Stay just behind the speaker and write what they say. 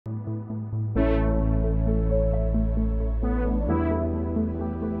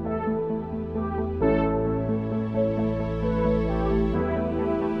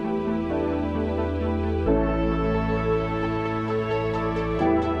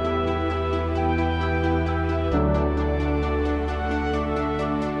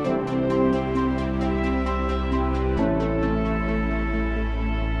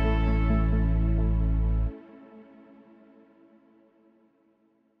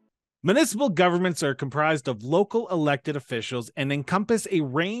Municipal governments are comprised of local elected officials and encompass a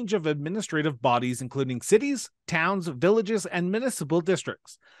range of administrative bodies, including cities, towns, villages, and municipal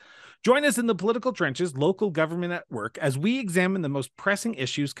districts. Join us in the political trenches, local government at work, as we examine the most pressing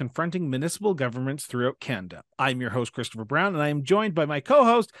issues confronting municipal governments throughout Canada. I'm your host, Christopher Brown, and I am joined by my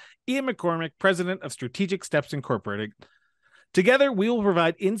co-host, Ian McCormack, president of Strategic Steps Incorporated. Together, we will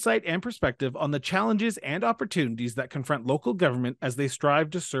provide insight and perspective on the challenges and opportunities that confront local government as they strive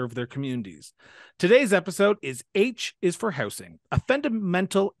to serve their communities. Today's episode is H is for housing, a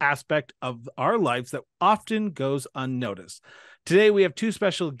fundamental aspect of our lives that often goes unnoticed. Today, we have two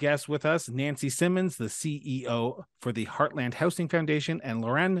special guests with us, Nancy Simmonds, the CEO for the Heartland Housing Foundation, and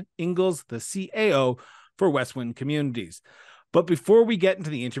Lauren Ingalls, the CAO for Westwinds Communities. But before we get into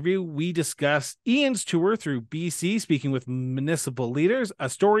the interview, we discuss Ian's tour through BC, speaking with municipal leaders, a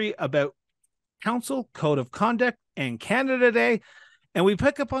story about council code of conduct and Canada Day, and we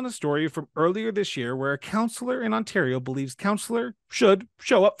pick up on a story from earlier this year where a councillor in Ontario believes councillor should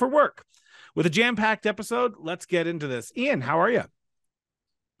show up for work. With a jam-packed episode, let's get into this. Ian, how are you?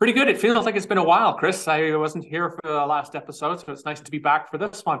 Pretty good. It feels like it's been a while, Chris. I wasn't here for the last episode, so it's nice to be back for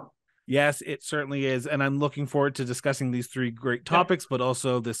this one. Yes, it certainly is. And I'm looking forward to discussing these three great topics, but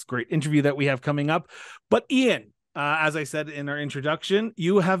also this great interview that we have coming up. But Ian, as I said in our introduction,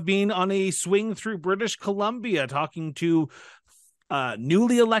 you have been on a swing through British Columbia talking to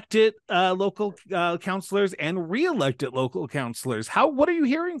newly elected local councillors and re-elected local councillors. What are you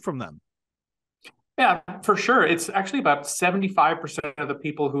hearing from them? Yeah, for sure. It's actually about 75% of the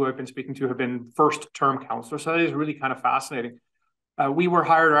people who I've been speaking to have been first-term councillors. So that is really kind of fascinating. I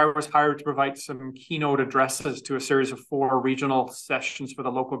was hired to provide some keynote addresses to a series of 4 regional sessions for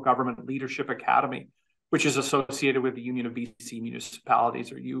the Local Government Leadership Academy, which is associated with the Union of BC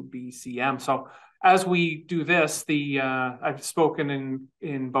Municipalities, or UBCM. So as we do this, I've spoken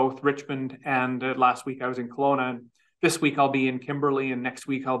in both Richmond and last week I was in Kelowna, and this week I'll be in Kimberley, and next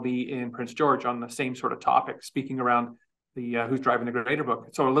week I'll be in Prince George on the same sort of topic, speaking around the Who's Driving the Greater Book.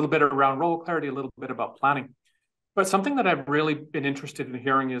 So a little bit around role clarity, a little bit about planning. But something that I've really been interested in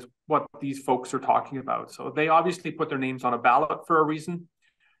hearing is what these folks are talking about. So they obviously put their names on a ballot for a reason,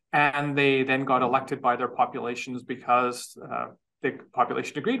 and they then got elected by their populations because the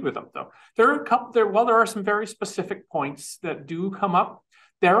population agreed with them. So there are some very specific points that do come up.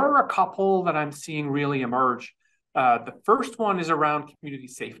 There are a couple that I'm seeing really emerge. The first one is around community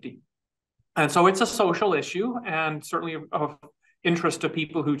safety. And so it's a social issue and certainly of interest to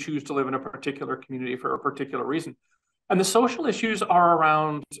people who choose to live in a particular community for a particular reason. And the social issues are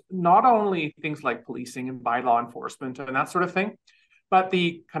around not only things like policing and by law enforcement and that sort of thing, but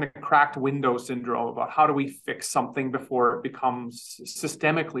the kind of cracked window syndrome about how do we fix something before it becomes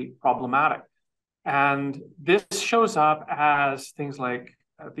systemically problematic. And this shows up as things like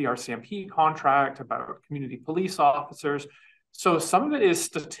the RCMP contract about community police officers. So some of it is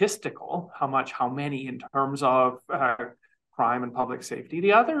statistical, how many in terms of crime and public safety.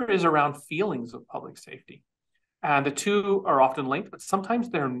 The other is around feelings of public safety. And the two are often linked, but sometimes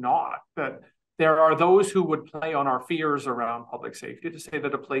they're not. That there are those who would play on our fears around public safety to say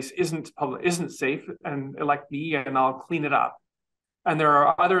that a place isn't safe and elect me and I'll clean it up. And there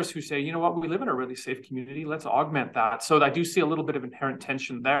are others who say, you know what, we live in a really safe community. Let's augment that. So I do see a little bit of inherent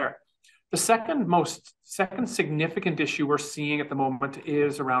tension there. The second significant issue we're seeing at the moment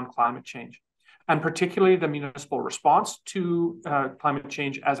is around climate change, and particularly the municipal response to climate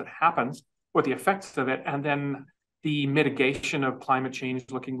change as it happens, or the effects of it, and then the mitigation of climate change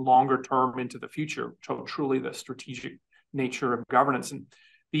looking longer term into the future, so truly the strategic nature of governance. And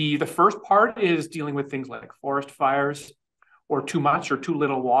the first part is dealing with things like forest fires, or too much or too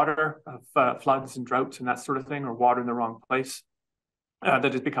little water, floods and droughts and that sort of thing, or water in the wrong place,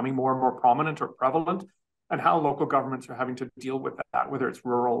 that is becoming more and more prominent or prevalent, and how local governments are having to deal with that, whether it's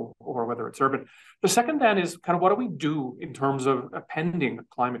rural or whether it's urban. The second then is kind of what do we do in terms of pending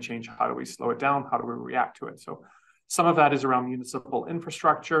climate change? How do we slow it down? How do we react to it? So some of that is around municipal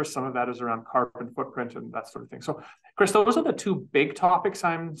infrastructure. Some of that is around carbon footprint and that sort of thing. So Chris, those are the two big topics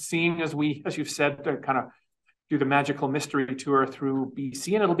I'm seeing as you've said, kind of do the magical mystery tour through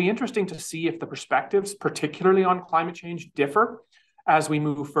BC. And it'll be interesting to see if the perspectives, particularly on climate change, differ as we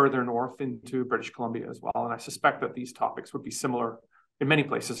move further north into British Columbia as well. And I suspect that these topics would be similar in many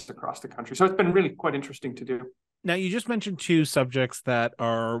places across the country. So it's been really quite interesting to do. Now, you just mentioned two subjects that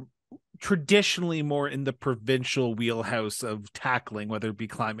are traditionally more in the provincial wheelhouse of tackling, whether it be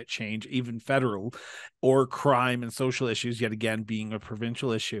climate change, even federal, or crime and social issues, yet again being a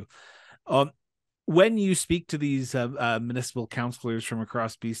provincial issue. When you speak to these municipal councillors from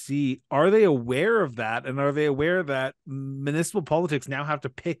across BC, are they aware of that? And are they aware that municipal politics now have to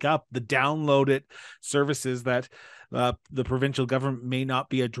pick up the downloaded services that the provincial government may not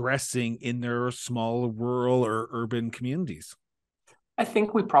be addressing in their small rural or urban communities? I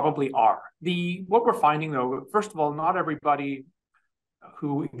think we probably are. What we're finding, though, first of all, not everybody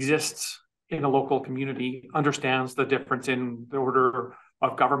who exists in a local community understands the difference in the order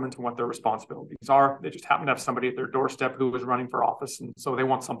of government and what their responsibilities are. They just happen to have somebody at their doorstep who is running for office, and so they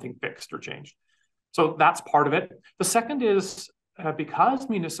want something fixed or changed. So that's part of it. The second is because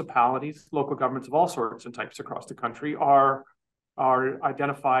municipalities, local governments of all sorts and types across the country are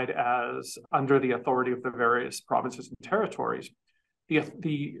identified as under the authority of the various provinces and territories,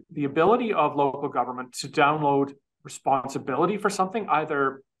 the ability of local government to download responsibility for something,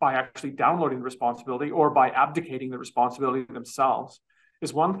 either by actually downloading the responsibility or by abdicating the responsibility themselves,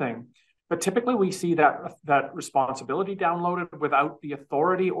 is one thing. But typically we see that responsibility downloaded without the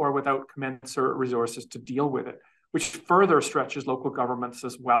authority or without commensurate resources to deal with it, which further stretches local governments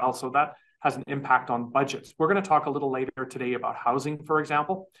as well. So that has an impact on budgets. We're going to talk a little later today about housing, for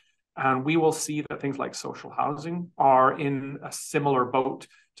example, and we will see that things like social housing are in a similar boat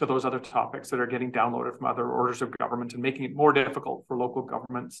to those other topics that are getting downloaded from other orders of government and making it more difficult for local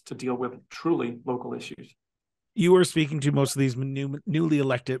governments to deal with truly local issues. You are speaking to most of these newly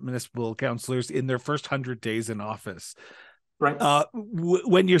elected municipal councillors in their first 100 days in office. Right.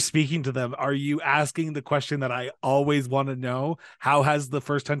 When you're speaking to them, are you asking the question that I always want to know? How has the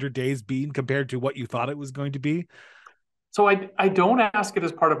first 100 days been compared to what you thought it was going to be? So I don't ask it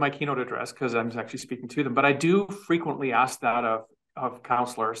as part of my keynote address because I'm actually speaking to them, but I do frequently ask that of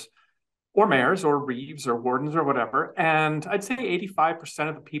councillors or mayors or reeves or wardens or whatever. And I'd say 85%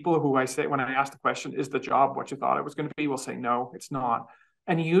 of the people who I say, when I ask the question, is the job what you thought it was going to be, will say, no, it's not.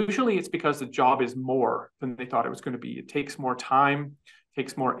 And usually it's because the job is more than they thought it was going to be. It takes more time,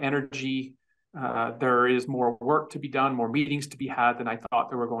 takes more energy. There is more work to be done, more meetings to be had than I thought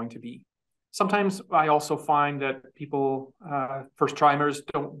there were going to be. Sometimes I also find that people, first timers,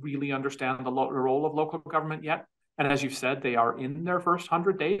 don't really understand the role of local government yet. And as you've said, they are in their first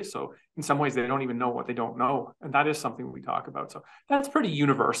 100 days. So in some ways, they don't even know what they don't know. And that is something we talk about. So that's pretty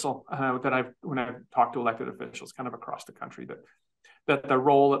universal when I've talked to elected officials kind of across the country, that the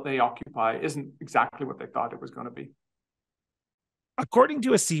role that they occupy isn't exactly what they thought it was going to be. According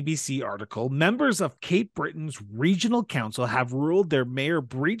to a CBC article, members of Cape Breton's regional council have ruled their mayor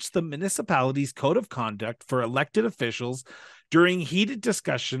breached the municipality's code of conduct for elected officials during heated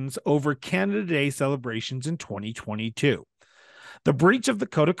discussions over Canada Day celebrations in 2022. The breach of the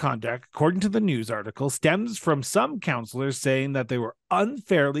code of conduct, according to the news article, stems from some councillors saying that they were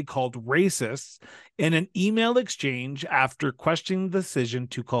unfairly called racists in an email exchange after questioning the decision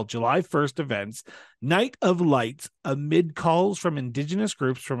to call July 1st events Night of Lights amid calls from Indigenous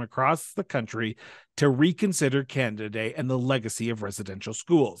groups from across the country to reconsider Canada Day and the legacy of residential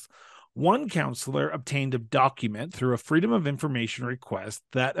schools. One councillor obtained a document through a Freedom of Information request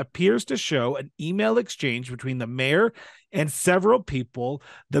that appears to show an email exchange between the mayor and several people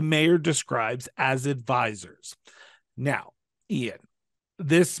the mayor describes as advisors. Now, Ian,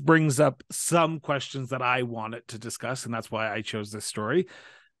 this brings up some questions that I wanted to discuss, and that's why I chose this story.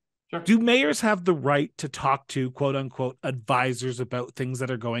 Sure. Do mayors have the right to talk to quote unquote advisors about things that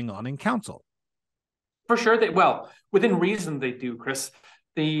are going on in council? For sure. Within reason they do, Chris.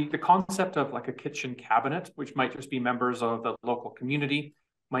 The concept of like a kitchen cabinet, which might just be members of the local community,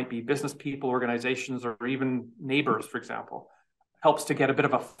 might be business people, organizations, or even neighbors, for example, helps to get a bit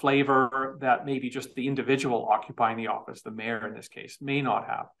of a flavor that maybe just the individual occupying the office, the mayor in this case, may not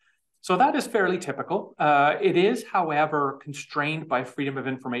have. So that is fairly typical. It is, however, constrained by freedom of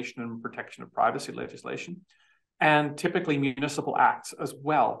information and protection of privacy legislation, and typically municipal acts as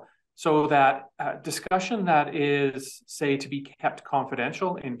well. So that discussion that is, say, to be kept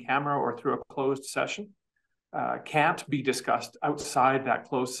confidential in camera or through a closed session can't be discussed outside that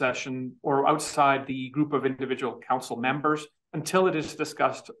closed session or outside the group of individual council members until it is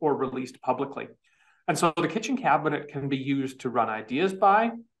discussed or released publicly. And so the kitchen cabinet can be used to run ideas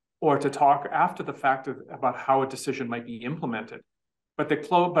by or to talk after the fact about how a decision might be implemented. But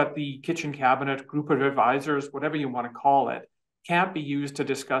the kitchen cabinet, group of advisors, whatever you want to call it, can't be used to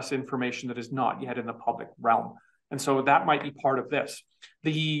discuss information that is not yet in the public realm. And so that might be part of this.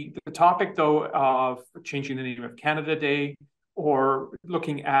 The topic, though, of changing the name of Canada Day or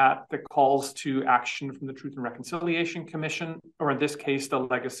looking at the calls to action from the Truth and Reconciliation Commission, or in this case, the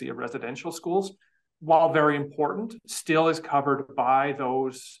legacy of residential schools, while very important, still is covered by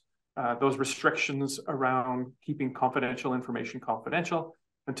those restrictions around keeping confidential information confidential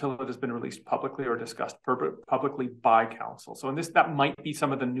until it has been released publicly or discussed publicly by council. So that might be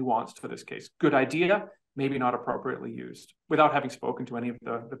some of the nuance for this case. Good idea, maybe not appropriately used, without having spoken to any of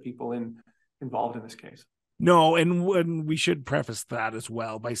the people involved in this case. No, and we should preface that as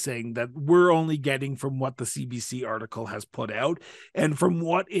well by saying that we're only getting from what the CBC article has put out and from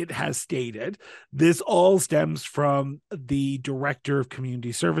what it has stated. This all stems from the director of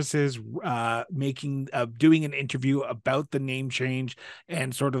community services doing an interview about the name change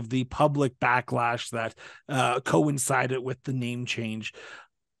and sort of the public backlash that coincided with the name change.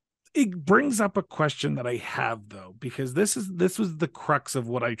 It brings up a question that I have, though, because this was the crux of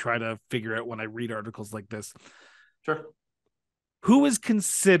what I try to figure out when I read articles like this. Sure. Who is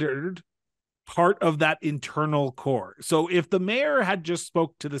considered part of that internal core? So if the mayor had just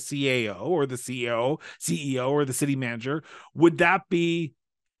spoke to the CAO or the CEO or the city manager, would that be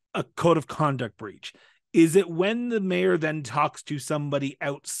a code of conduct breach? Is it when the mayor then talks to somebody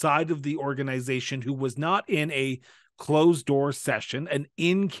outside of the organization who was not in a closed door session, an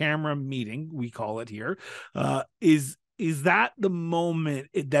in-camera meeting, we call it here, is that the moment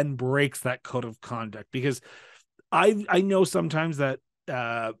it then breaks that code of conduct? Because I know sometimes that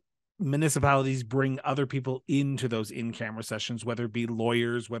municipalities bring other people into those in-camera sessions, whether it be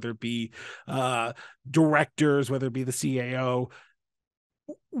lawyers, whether it be directors, whether it be the CAO.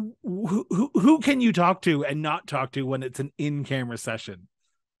 Who can you talk to and not talk to when it's an in-camera session?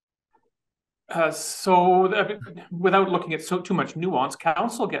 Without looking at too much nuance,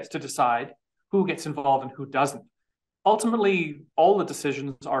 council gets to decide who gets involved and who doesn't. Ultimately, all the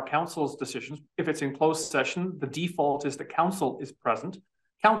decisions are council's decisions. If it's in closed session, the default is that council is present.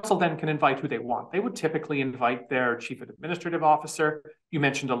 Council then can invite who they want. They would typically invite their chief administrative officer. You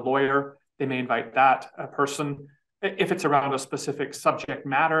mentioned a lawyer. They may invite that person. If it's around a specific subject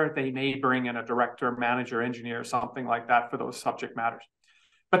matter, they may bring in a director, manager, engineer, something like that for those subject matters.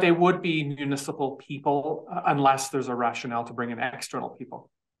 But they would be municipal people unless there's a rationale to bring in external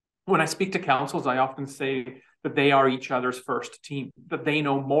people. When I speak to councils, I often say that they are each other's first team, that they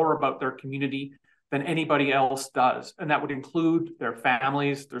know more about their community than anybody else does. And that would include their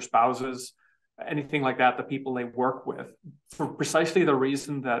families, their spouses, anything like that, the people they work with, for precisely the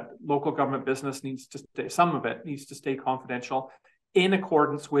reason that local government business needs to stay, some of it needs to stay confidential in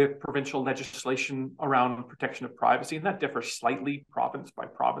accordance with provincial legislation around protection of privacy. And that differs slightly province by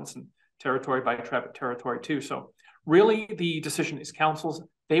province and territory by territory too. So really the decision is council's.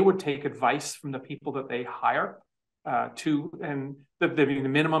 They would take advice from the people that they hire and the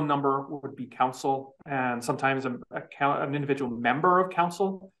minimum number would be council. And sometimes an individual member of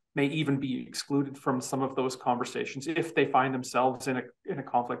council may even be excluded from some of those conversations if they find themselves in a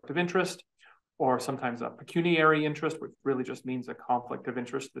conflict of interest, or sometimes a pecuniary interest, which really just means a conflict of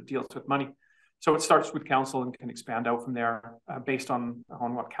interest that deals with money. So it starts with council and can expand out from there based on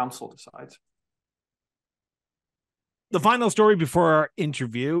what council decides. The final story before our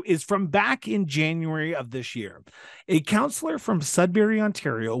interview is from back in January of this year. A councillor from Sudbury,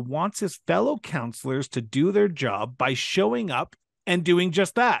 Ontario, wants his fellow councillors to do their job by showing up and doing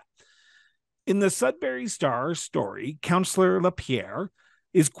just that. In the Sudbury Star story, Councillor Lapierre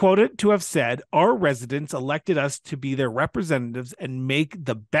is quoted to have said, "Our residents elected us to be their representatives and make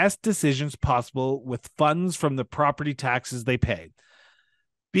the best decisions possible with funds from the property taxes they pay.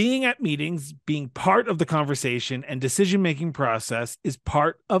 Being at meetings, being part of the conversation and decision-making process is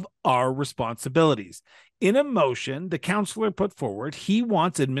part of our responsibilities." In a motion, the councillor put forward, he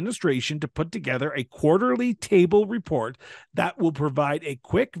wants administration to put together a quarterly table report that will provide a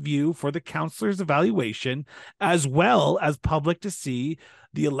quick view for the councillor's evaluation, as well as public to see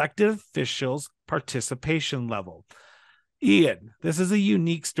the elected officials' participation level. Ian, this is a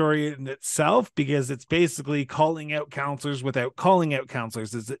unique story in itself because it's basically calling out councillors without calling out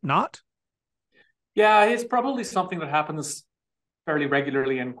councillors, is it not? Yeah, it's probably something that happens fairly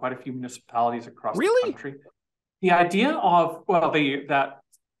regularly in quite a few municipalities across the country. The idea of,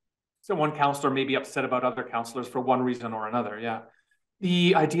 so one councillor may be upset about other councillors for one reason or another, yeah.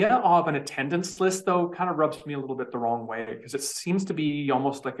 The idea of an attendance list, though, kind of rubs me a little bit the wrong way because it seems to be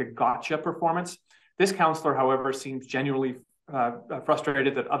almost like a gotcha performance. This councillor, however, seems genuinely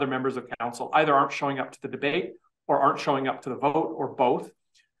frustrated that other members of council either aren't showing up to the debate or aren't showing up to the vote or both.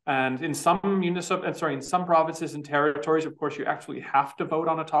 And in some provinces and territories, of course, you actually have to vote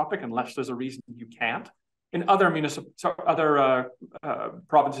on a topic unless there's a reason you can't. In other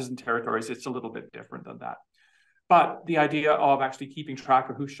provinces and territories, it's a little bit different than that. But the idea of actually keeping track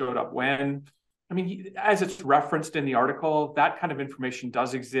of who showed up when, I mean, as it's referenced in the article, that kind of information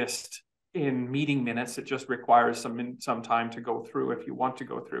does exist in meeting minutes. It just requires some time to go through if you want to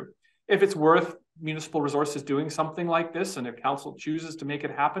go through. If it's worth municipal resources doing something like this, and if council chooses to make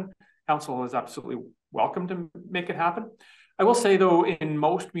it happen, council is absolutely welcome to make it happen. I will say, though, in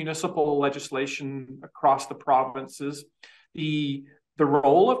most municipal legislation across the provinces, the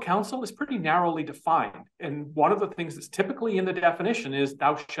role of council is pretty narrowly defined. And one of the things that's typically in the definition is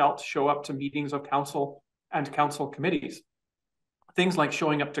thou shalt show up to meetings of council and council committees. Things like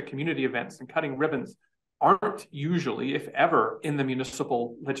showing up to community events and cutting ribbons aren't usually, if ever, in the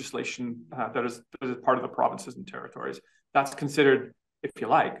municipal legislation that is part of the provinces and territories. That's considered, if you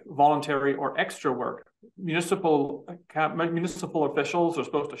like, voluntary or extra work. Municipal officials are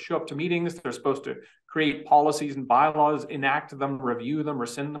supposed to show up to meetings. They're supposed to create policies and bylaws, enact them, review them,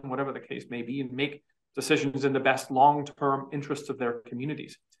 rescind them, whatever the case may be, and make decisions in the best long-term interests of their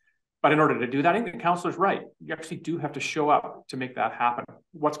communities. But in order to do that, I think the councillor's right. You actually do have to show up to make that happen.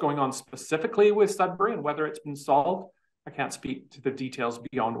 What's going on specifically with Sudbury and whether it's been solved, I can't speak to the details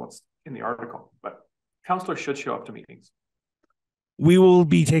beyond what's in the article, but councillors should show up to meetings. We will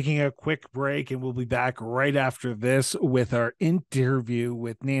be taking a quick break, and we'll be back right after this with our interview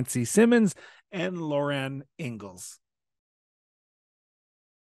with Nancy Simmonds and Lauren Ingalls.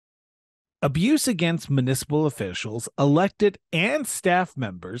 Abuse against municipal officials, elected and staff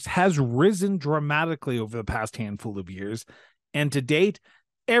members has risen dramatically over the past handful of years, and to date,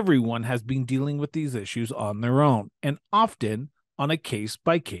 everyone has been dealing with these issues on their own, and often on a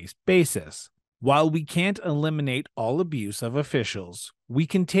case-by-case basis. While we can't eliminate all abuse of officials, we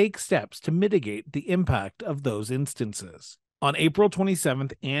can take steps to mitigate the impact of those instances. On April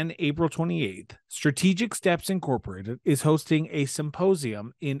 27th and April 28th, Strategic Steps Incorporated is hosting a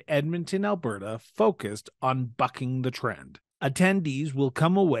symposium in Edmonton, Alberta, focused on bucking the trend. Attendees will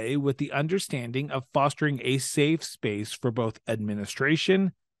come away with the understanding of fostering a safe space for both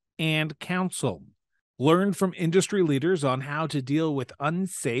administration and council. Learn from industry leaders on how to deal with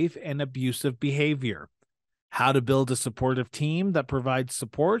unsafe and abusive behavior, how to build a supportive team that provides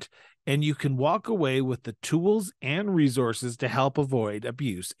support, and you can walk away with the tools and resources to help avoid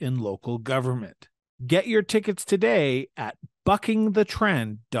abuse in local government. Get your tickets today at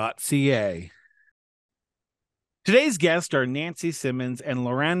buckingthetrend.ca. Today's guests are Nancy Simmonds and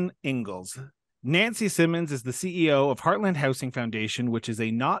Lauren Ingalls. Nancy Simmonds is the CEO of Heartland Housing Foundation, which is a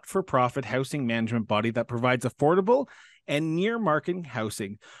not-for-profit housing management body that provides affordable and near-market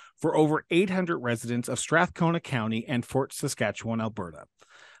housing for over 800 residents of Strathcona County and Fort Saskatchewan, Alberta.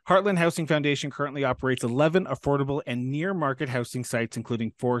 Heartland Housing Foundation currently operates 11 affordable and near-market housing sites,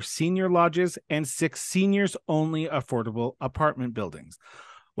 including 4 senior lodges and 6 seniors-only affordable apartment buildings.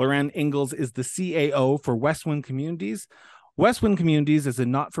 Lauren Ingalls is the CAO for Westwinds Communities. Westwinds Communities is a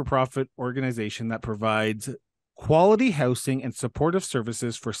not-for-profit organization that provides quality housing and supportive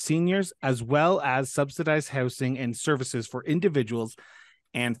services for seniors, as well as subsidized housing and services for individuals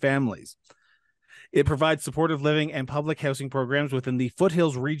and families. It provides supportive living and public housing programs within the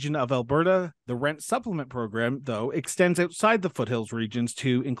Foothills region of Alberta. The Rent Supplement program, though, extends outside the Foothills regions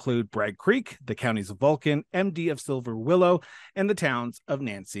to include Bragg Creek, the counties of Vulcan, MD of Silver Willow, and the towns of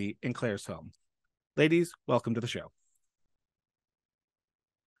Nancy and Claresholm. Ladies, welcome to the show.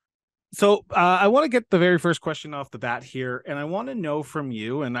 So I want to get the very first question off the bat here, and I want to know from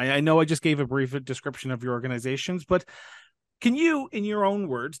you, and I know I just gave a brief description of your organizations, but can you, in your own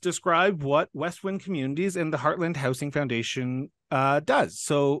words, describe what Westwinds Communities and the Heartland Housing Foundation does?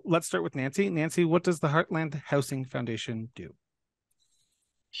 So let's start with Nancy. Nancy, what does the Heartland Housing Foundation do?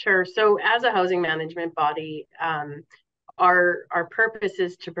 Sure. So as a housing management body, our purpose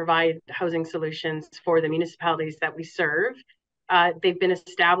is to provide housing solutions for the municipalities that we serve. They've been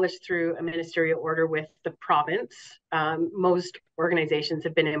established through a ministerial order with the province. Most organizations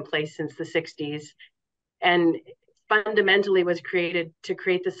have been in place since the 60s. And fundamentally was created to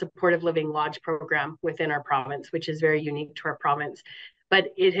create the supportive living lodge program within our province, which is very unique to our province. But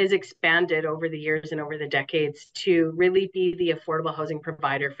it has expanded over the years and over the decades to really be the affordable housing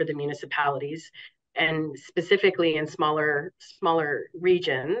provider for the municipalities. And specifically in smaller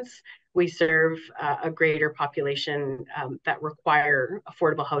regions, we serve a greater population that require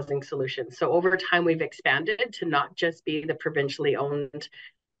affordable housing solutions. So over time, we've expanded to not just be the provincially owned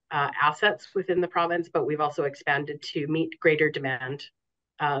assets within the province, but we've also expanded to meet greater demand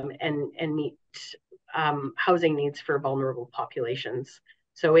and meet housing needs for vulnerable populations.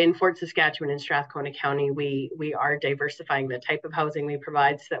 So in Fort Saskatchewan and Strathcona County, we are diversifying the type of housing we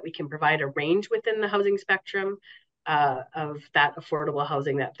provide so that we can provide a range within the housing spectrum of that affordable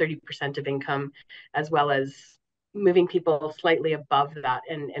housing, that 30% of income, as well as moving people slightly above that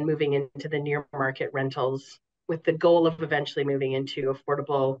and moving into the near market rentals with the goal of eventually moving into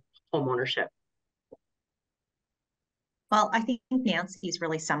affordable home ownership. Well, I think Nancy's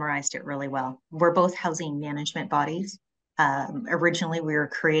really summarized it really well. We're both housing management bodies. Originally, we were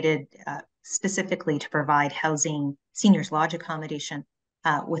created specifically to provide housing, seniors lodge accommodation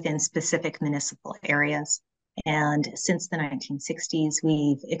within specific municipal areas. And since the 1960s,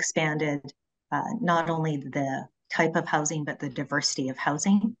 we've expanded not only the type of housing, but the diversity of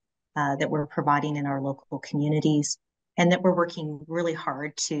housing that we're providing in our local communities, and that we're working really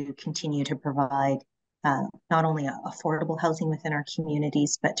hard to continue to provide not only affordable housing within our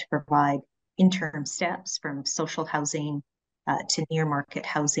communities, but to provide interim steps from social housing to near market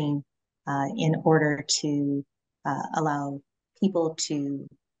housing in order to allow people to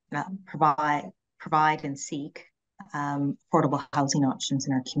provide and seek affordable housing options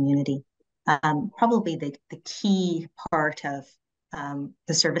in our community. Probably the key part of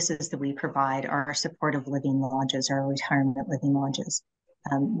the services that we provide are supportive living lodges, our retirement living lodges.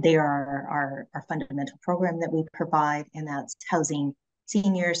 They are our fundamental program that we provide, and that's housing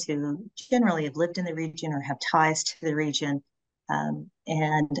seniors who generally have lived in the region or have ties to the region,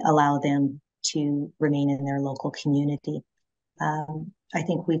 and allow them to remain in their local community. I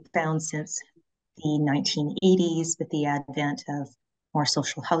think we've found since the 1980s, with the advent of more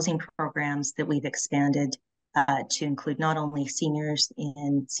social housing programs, that we've expanded to include not only seniors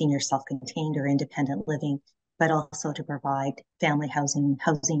in senior self-contained or independent living, but also to provide family housing,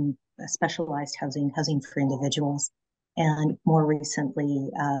 specialized housing for individuals, and more recently,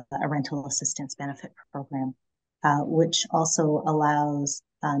 a rental assistance benefit program, which also allows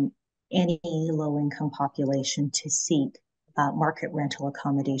any low-income population to seek market rental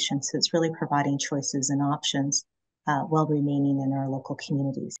accommodation. So it's really providing choices and options while remaining in our local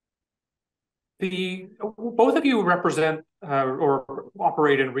communities. Both of you represent or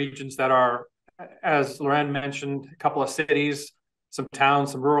operate in regions that are, as Lauren mentioned, a couple of cities, some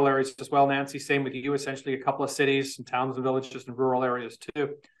towns, some rural areas as well. Nancy, same with you, essentially a couple of cities, some towns and villages and rural areas too.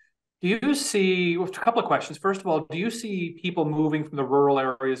 Do you see, a couple of questions. First of all, do you see people moving from the rural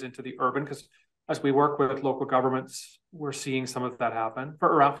areas into the urban? Because as we work with local governments, we're seeing some of that happen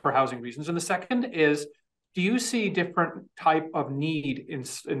for housing reasons. And the second is, do you see different type of need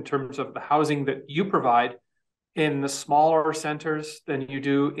in terms of the housing that you provide in the smaller centers than you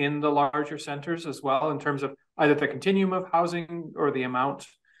do in the larger centers as well, in terms of either the continuum of housing or the amount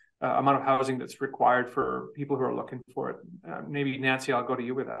of housing that's required for people who are looking for it? Maybe Nancy, I'll go to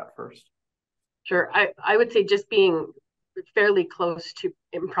you with that first. Sure. I would say, just being fairly close to,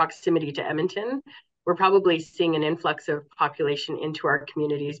 in proximity to Edmonton, we're probably seeing an influx of population into our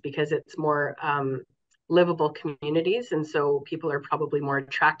communities because it's more livable communities. And so people are probably more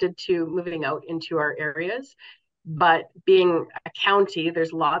attracted to moving out into our areas. But being a county,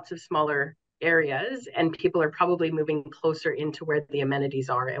 there's lots of smaller areas, and people are probably moving closer into where the amenities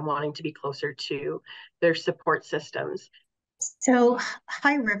are and wanting to be closer to their support systems. So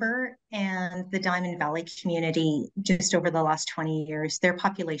High River and the Diamond Valley community, just over the last 20 years, their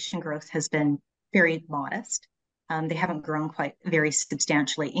population growth has been very modest. They haven't grown quite very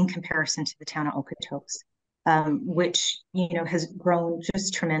substantially in comparison to the town of Okotoks, which has grown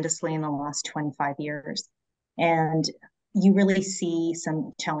just tremendously in the last 25 years. And you really see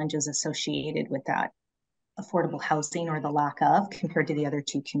some challenges associated with that. Affordable housing, or the lack of, compared to the other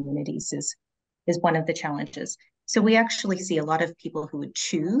two communities, is one of the challenges. So we actually see a lot of people who would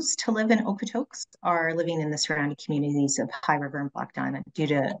choose to live in Okotoks are living in the surrounding communities of High River and Black Diamond due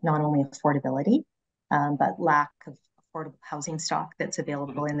to not only affordability, but lack of affordable housing stock that's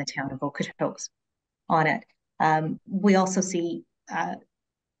available in the town of Okotoks on it. We also see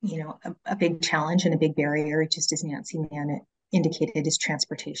a big challenge and a big barrier, just as Nancy indicated, is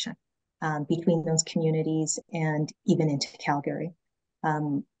transportation between those communities and even into Calgary.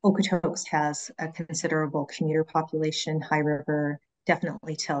 Okotoks has a considerable commuter population, High River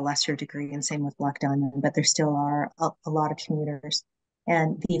definitely to a lesser degree, and same with Black Diamond, but there still are a lot of commuters.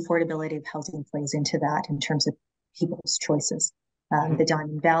 And the affordability of housing plays into that in terms of people's choices. The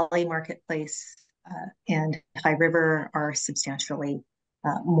Diamond Valley marketplace and High River are substantially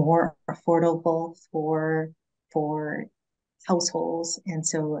more affordable for households, and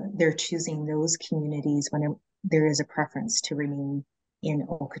so they're choosing those communities when there is a preference to remain in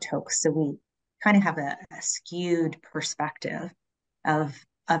Okotoks. So we kind of have a skewed perspective of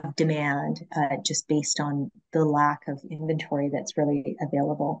demand just based on the lack of inventory that's really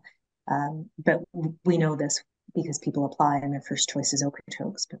available. But we know this because people apply and their first choice is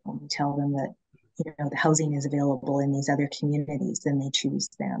Okotoks, but when we tell them that the housing is available in these other communities, then they choose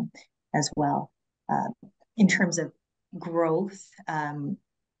them as well. In terms of growth,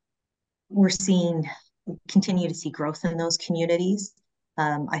 we continue to see growth in those communities.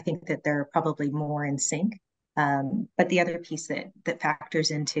 I think that they're probably more in sync But the other piece that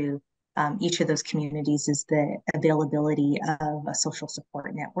factors into each of those communities is the availability of a social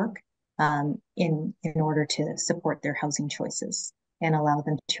support network in order to support their housing choices and allow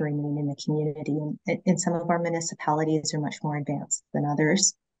them to remain in the community. And some of our municipalities are much more advanced than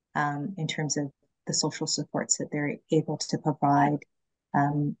others in terms of the social supports that they're able to provide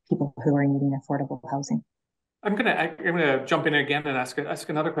people who are needing affordable housing. I'm gonna jump in again and ask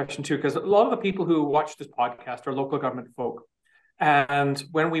another question too, because a lot of the people who watch this podcast are local government folk. And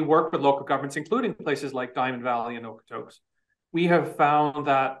when we work with local governments, including places like Diamond Valley and Okotoks, we have found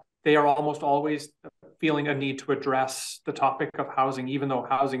that they are almost always feeling a need to address the topic of housing, even though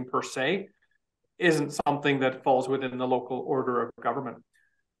housing per se isn't something that falls within the local order of government.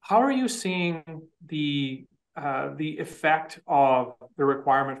 How are you seeing the effect of the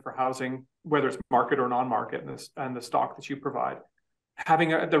requirement for housing, whether it's market or non-market, and the stock that you provide, having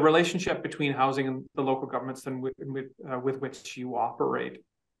the relationship between housing and the local governments and with which you operate?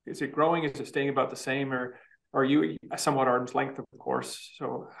 Is it growing? Is it staying about the same? Or are you somewhat arm's length, of course?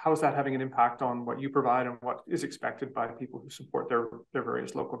 So how is that having an impact on what you provide and what is expected by people who support their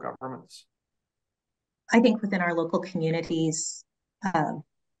various local governments? I think within our local communities,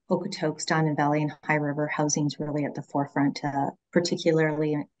 Okotoks, Diamond Valley, and High River, housing is really at the forefront,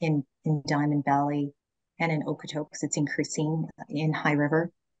 particularly in Diamond Valley and in Okotoks. It's increasing in High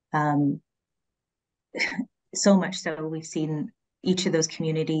River. So much so, we've seen each of those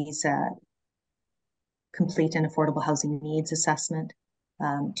communities complete an affordable housing needs assessment.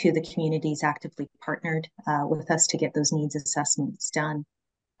 Two of the communities actively partnered with us to get those needs assessments done.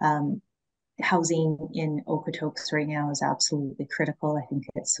 Housing in Okotoks right now is absolutely critical. I think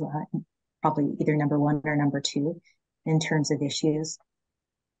it's probably either number one or number two in terms of issues.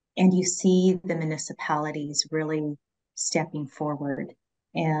 And you see the municipalities really stepping forward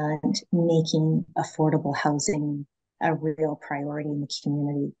and making affordable housing a real priority in the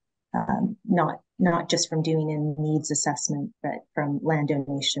community. Not just from doing a needs assessment, but from land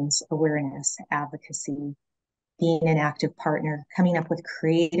donations, awareness, advocacy, being an active partner, coming up with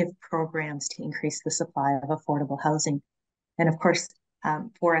creative programs to increase the supply of affordable housing. And of course,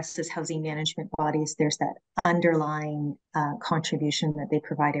 for us as housing management bodies, there's that underlying contribution that they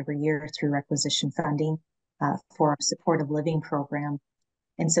provide every year through requisition funding for our supportive living program.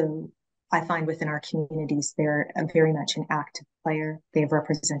 And so I find within our communities, they're very much an active player. They have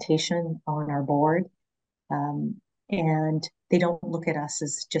representation on our board, and they don't look at us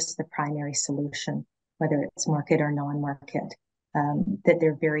as just the primary solution, whether it's market or non-market, that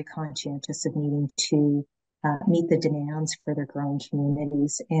they're very conscientious of needing to meet the demands for their growing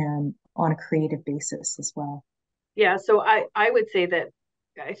communities and on a creative basis as well. Yeah, so I would say that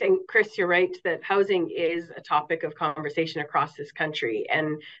I think, Chris, you're right that housing is a topic of conversation across this country.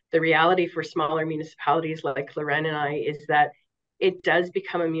 And the reality for smaller municipalities like Lauren and I is that it does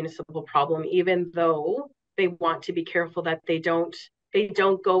become a municipal problem, even though they want to be careful that they don't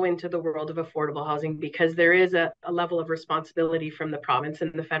go into the world of affordable housing, because there is a level of responsibility from the province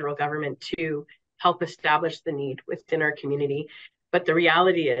and the federal government to help establish the need within our community. But the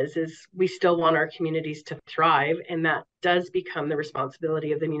reality is we still want our communities to thrive, and that does become the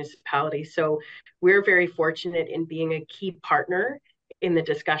responsibility of the municipality. So we're very fortunate in being a key partner in the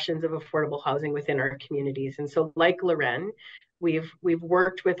discussions of affordable housing within our communities. And so, like Lauren, we've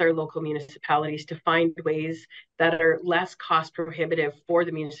worked with our local municipalities to find ways that are less cost prohibitive for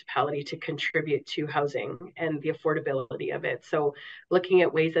the municipality to contribute to housing and the affordability of it. So looking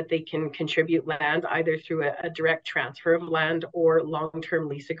at ways that they can contribute land either through a direct transfer of land or long-term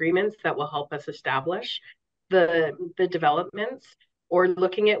lease agreements that will help us establish the developments, or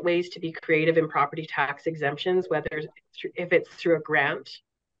looking at ways to be creative in property tax exemptions, whether if it's through a grant,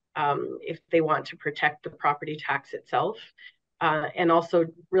 if they want to protect the property tax itself, and also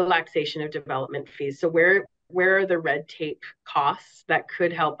relaxation of development fees. So where are the red tape costs that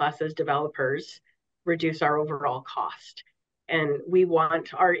could help us as developers reduce our overall cost? And we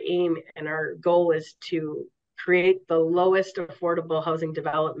want, our aim and our goal is to create the lowest affordable housing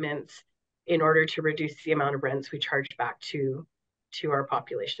developments in order to reduce the amount of rents we charge back to our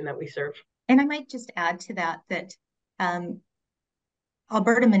population that we serve. And I might just add to that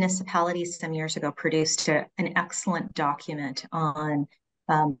Alberta municipalities some years ago produced an excellent document on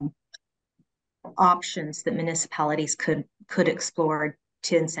options that municipalities could explore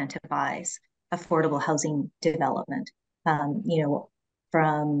to incentivize affordable housing development.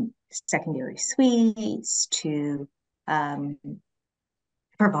 From secondary suites to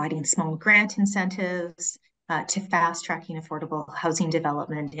providing small grant incentives to fast tracking affordable housing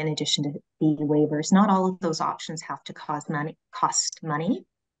development in addition to fee waivers. Not all of those options have to cost money.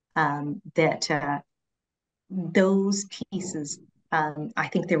 That those pieces, I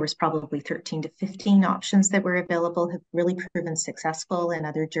think there was probably 13 to 15 options that were available, have really proven successful in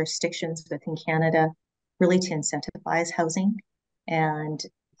other jurisdictions within Canada, really to incentivize housing. And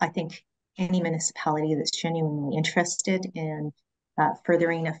I think any municipality that's genuinely interested in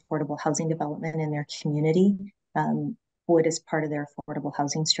furthering affordable housing development in their community would, as part of their affordable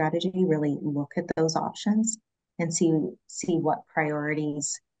housing strategy, really look at those options and see what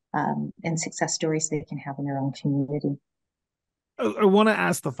priorities and success stories they can have in their own community. I want to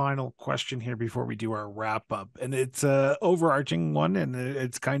ask the final question here before we do our wrap up, and it's a overarching one, and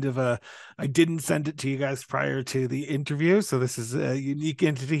it's kind of I didn't send it to you guys prior to the interview, so this is a unique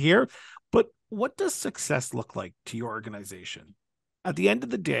entity here. But what does success look like to your organization? At the end of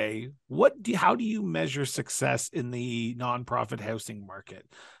the day, how do you measure success in the nonprofit housing market?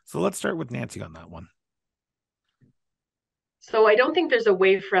 So let's start with Nancy on that one. So I don't think there's a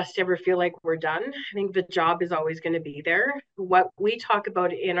way for us to ever feel like we're done. I think the job is always going to be there. What we talk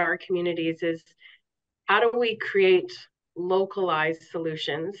about in our communities is how do we create localized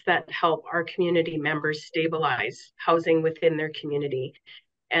solutions that help our community members stabilize housing within their community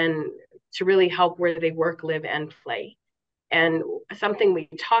and to really help where they work, live, and play. And something we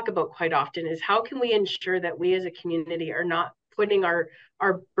talk about quite often is how can we ensure that we as a community are not putting our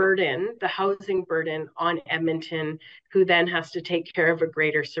burden, the housing burden, on Edmonton, who then has to take care of a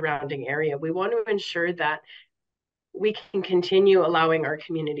greater surrounding area. We want to ensure that we can continue allowing our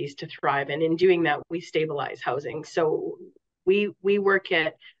communities to thrive. And in doing that, we stabilize housing. So we work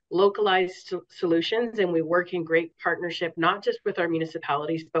at localized solutions, and we work in great partnership, not just with our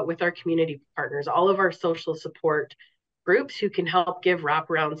municipalities, but with our community partners, all of our social support groups who can help give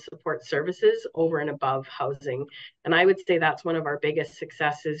wraparound support services over and above housing. And I would say that's one of our biggest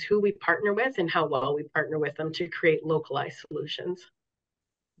successes, who we partner with and how well we partner with them to create localized solutions.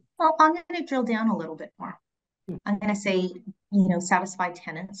 Well, I'm going to drill down a little bit more. I'm going to say, satisfied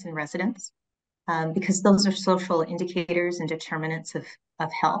tenants and residents, because those are social indicators and determinants of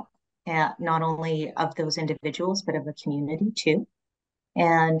health, not only of those individuals, but of the community too.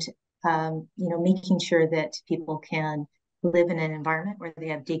 And making sure that people can live in an environment where they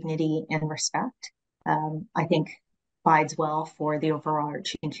have dignity and respect, I think bodes well for the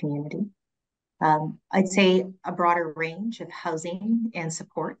overarching community. I'd say a broader range of housing and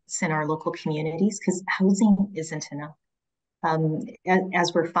supports in our local communities, because housing isn't enough.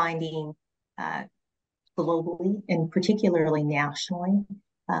 As we're finding globally and particularly nationally,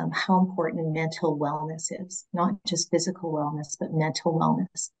 how important mental wellness is, not just physical wellness, but mental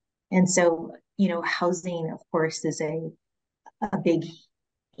wellness. And so, housing, of course, is a big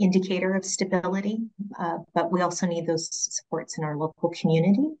indicator of stability, but we also need those supports in our local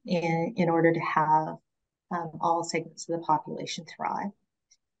community in order to have all segments of the population thrive.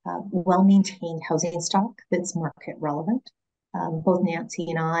 Well-maintained housing stock that's market relevant. Both Nancy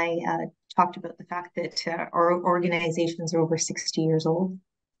and I talked about the fact that our organizations are over 60 years old.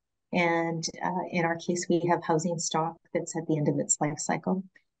 And in our case, we have housing stock that's at the end of its life cycle.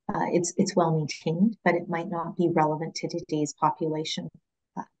 It's well maintained, but it might not be relevant to today's population.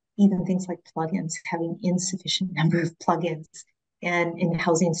 Even things like plugins, having insufficient number of plugins, and in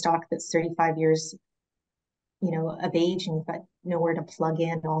housing stock that's 35 years, of age, and you've got nowhere to plug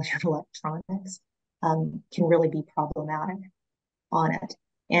in all your electronics, can really be problematic on it.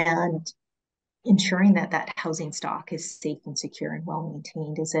 And ensuring that housing stock is safe and secure and well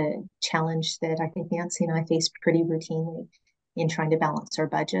maintained is a challenge that I think Nancy and I face pretty routinely in trying to balance our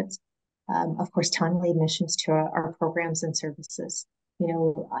budgets. Of course, timely admissions to our programs and services.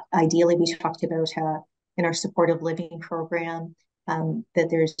 Ideally, we talked about in our supportive living program that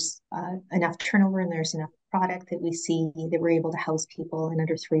there's enough turnover and there's enough product that we see that we're able to house people in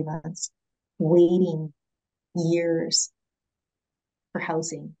under 3 months. Waiting years for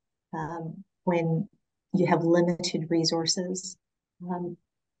housing when you have limited resources,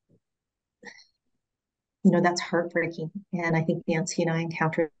 that's heartbreaking. And I think Nancy and I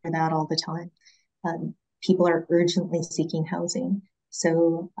encounter that all the time. People are urgently seeking housing.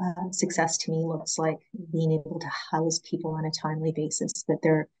 So success to me looks like being able to house people on a timely basis,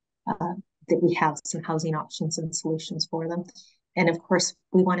 that we have some housing options and solutions for them. And of course,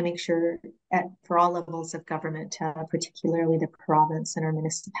 we want to make sure for all levels of government, particularly the province and our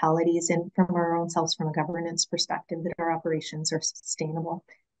municipalities, and from our own selves from a governance perspective, that our operations are sustainable.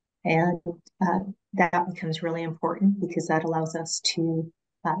 And that becomes really important because that allows us to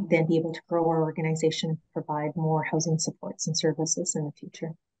then be able to grow our organization and provide more housing supports and services in the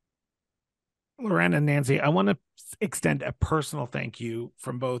future. Lauren and Nancy, I want to extend a personal thank you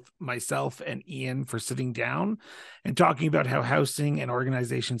from both myself and Ian for sitting down and talking about how housing and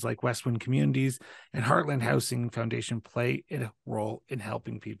organizations like Westwinds Communities and Heartland Housing Foundation play a role in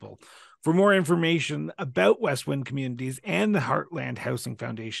helping people. For more information about Westwinds Communities and the Heartland Housing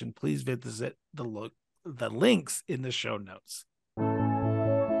Foundation, please visit the links in the show notes.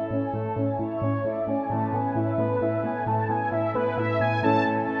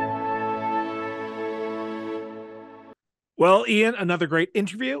 Well, Ian, another great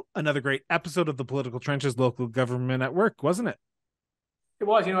interview, another great episode of the Political Trenches Local Government at Work, wasn't it? It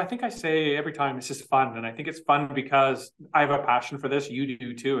was. I think I say every time it's just fun. And I think it's fun because I have a passion for this. You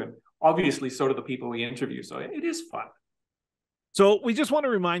do too. And obviously, so do the people we interview. So it is fun. So we just want to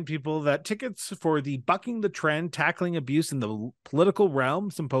remind people that tickets for the Bucking the Trend, Tackling Abuse in the Political Realm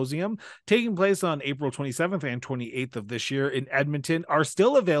Symposium, taking place on April 27th and 28th of this year in Edmonton, are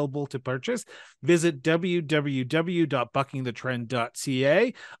still available to purchase. Visit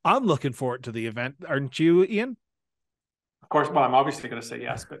www.buckingthetrend.ca. I'm looking forward to the event. Aren't you, Ian? Of course, well, I'm obviously going to say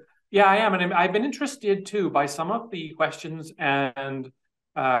yes, but yeah, I am. And I've been interested too by some of the questions and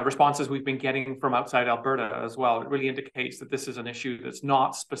responses we've been getting from outside Alberta as well. It really indicates that this is an issue that's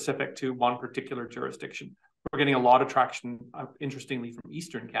not specific to one particular jurisdiction. We're getting a lot of traction, interestingly, from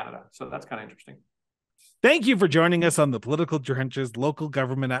Eastern Canada. So that's kind of interesting. Thank you for joining us on the Political Trenches Local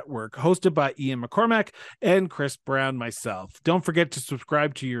Government at Work, hosted by Ian McCormack and Chris Brown, myself. Don't forget to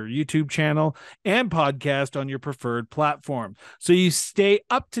subscribe to your YouTube channel and podcast on your preferred platform so you stay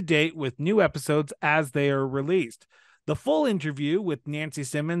up to date with new episodes as they are released. The full interview with Nancy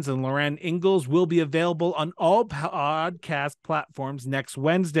Simmonds and Lauren Ingalls will be available on all podcast platforms next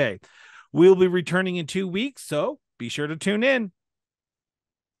Wednesday. We'll be returning in 2 weeks, so be sure to tune in.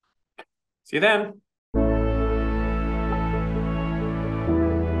 See you then.